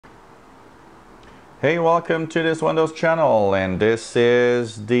Hey, welcome to this Windows channel, and this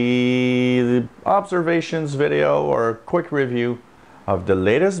is the observations video or quick review of the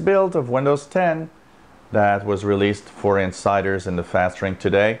latest build of Windows 10 that was released for insiders in the Fast Ring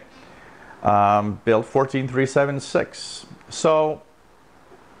today. Build 14376. So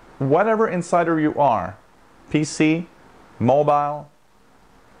whatever insider you are, PC, mobile,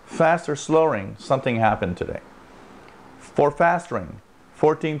 fast or slow ring, something happened today. For Fast Ring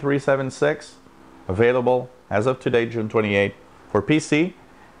 14376, available as of today, June 28, for PC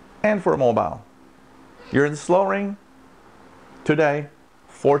and for mobile. You're in slow ring today,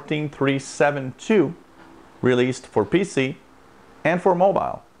 14372, released for PC and for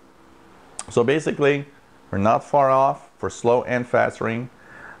mobile. So basically, we're not far off for slow and fast ring,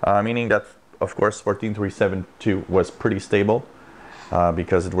 meaning that, of course, 14372 was pretty stable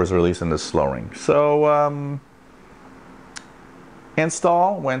because it was released in the slow ring. So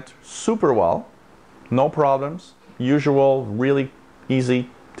install went super well. No problems. Usual, really easy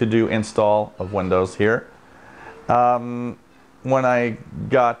to do install of Windows here. When I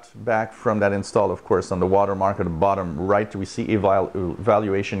got back from that install, of course, on the watermark at the bottom right, we see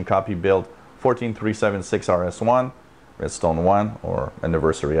evaluation copy build 14376 RS1, Redstone 1, or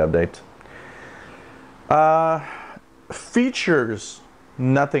anniversary update. Features,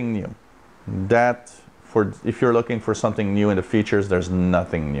 nothing new. If you're looking for something new in the features, there's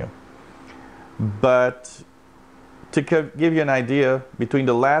nothing new. But to give you an idea, between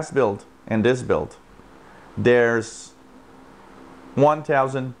the last build and this build, there's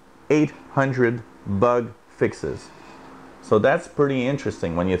 1,800 bug fixes. So that's pretty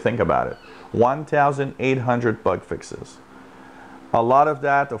interesting when you think about it. 1,800 bug fixes. A lot of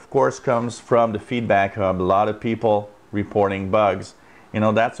that, of course, comes from the feedback hub. A lot of people reporting bugs. You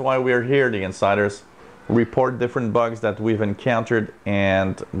know, that's why we're here, the insiders. Report different bugs that we've encountered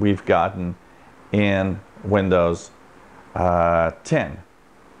and we've gotten in Windows 10.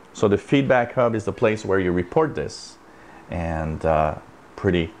 So the feedback hub is the place where you report this, and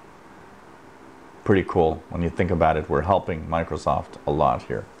pretty cool when you think about it. We're helping Microsoft a lot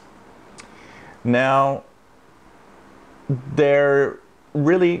here. Now, they're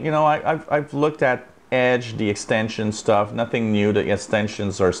really, you know, I've looked at Edge, the extension stuff, nothing new. The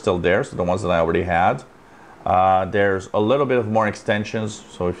extensions are still there, so the ones that I already had. There's a little bit of more extensions.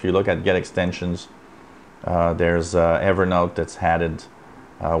 So if you look at Get Extensions, there's Evernote that's added,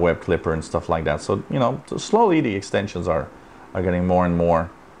 Web Clipper and stuff like that. So, you know, slowly the extensions are getting more and more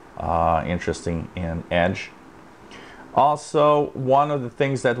interesting in Edge. Also, one of the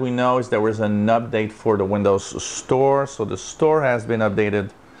things that we know is there was an update for the Windows Store. So the store has been updated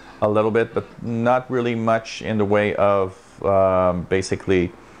a little bit, but not really much in the way of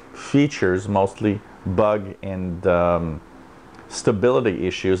basically features, mostly bug and stability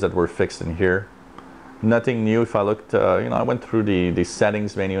issues that were fixed in here. Nothing new. If I looked, you know, I went through the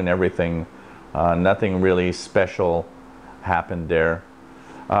settings menu and everything. Nothing really special happened there.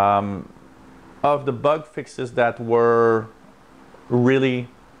 Of the bug fixes that were really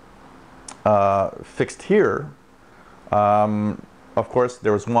fixed here, of course,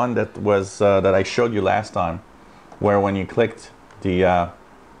 there was one that was that I showed you last time, where when you clicked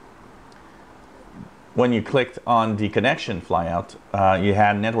on the connection flyout, you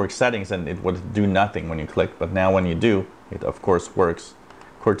had network settings and it would do nothing when you clicked, but now when you do, it of course works.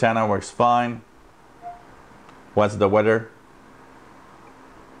 Cortana works fine. What's the weather?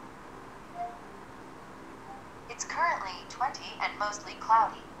 It's currently 20 and mostly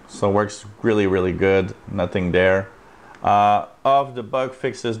cloudy. So works really good, nothing there. Of the bug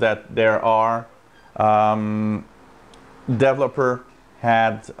fixes that there are, developer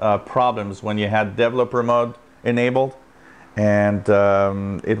had problems when you had developer mode enabled, and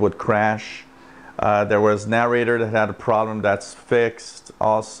it would crash. There was narrator that had a problem that's fixed.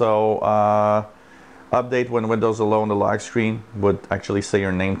 Also, update when Windows alone, the lock screen would actually say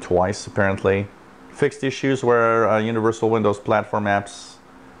your name twice apparently. Fixed issues where Universal Windows platform apps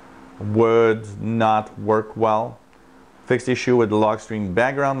would not work well. Fixed issue with the lock screen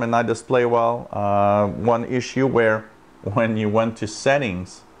background may not display well. One issue where when you went to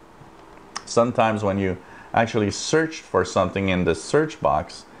settings, sometimes when you actually searched for something in the search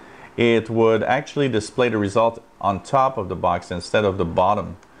box, it would actually display the result on top of the box instead of the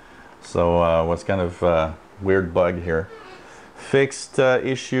bottom. So what's kind of a weird bug here. Fixed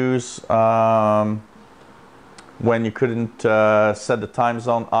issues when you couldn't set the time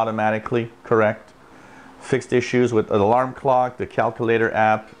zone automatically correct. Fixed issues with an alarm clock, the calculator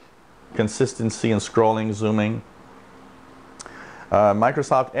app, consistency in scrolling, zooming.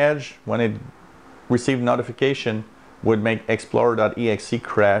 Microsoft Edge, when it received notification, would make Explorer.exe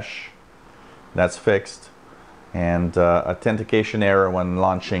crash. That's fixed. And authentication error when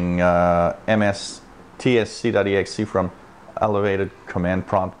launching mstsc.exe from elevated command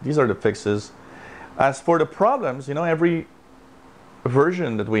prompt. These are the fixes. As for the problems, you know, every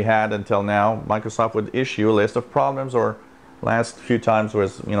version that we had until now, Microsoft would issue a list of problems, or last few times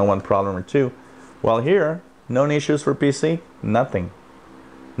was, you know, one problem or two. Well, here, known issues for PC, nothing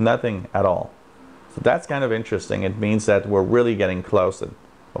at all. So that's kind of interesting. It means that we're really getting close. And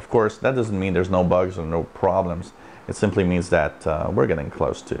of course, that doesn't mean there's no bugs or no problems. It simply means that we're getting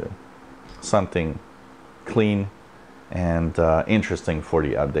close to something clean and interesting for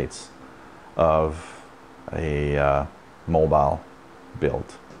the updates of a mobile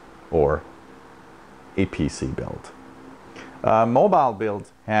build or a PC build. Mobile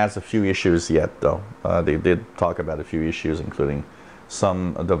build has a few issues yet, though. They did talk about a few issues, including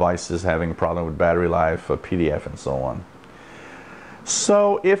some devices having a problem with battery life, PDF, and so on.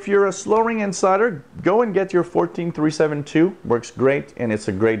 So if you're a SlowRing insider, go and get your 14372. Works great, and it's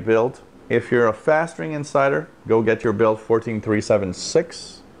a great build. If you're a FastRing insider, go get your build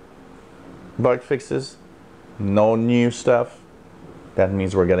 14376. Bug fixes, no new stuff. That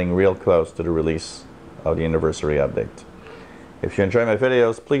means we're getting real close to the release of the anniversary update. If you enjoy my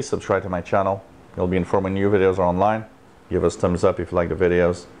videos, please subscribe to my channel. You'll be informed when new videos are online. Give us thumbs up if you like the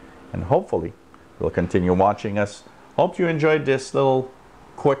videos, and hopefully you'll continue watching us. Hope you enjoyed this little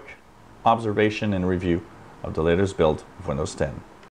quick observation and review of the latest build of Windows 10.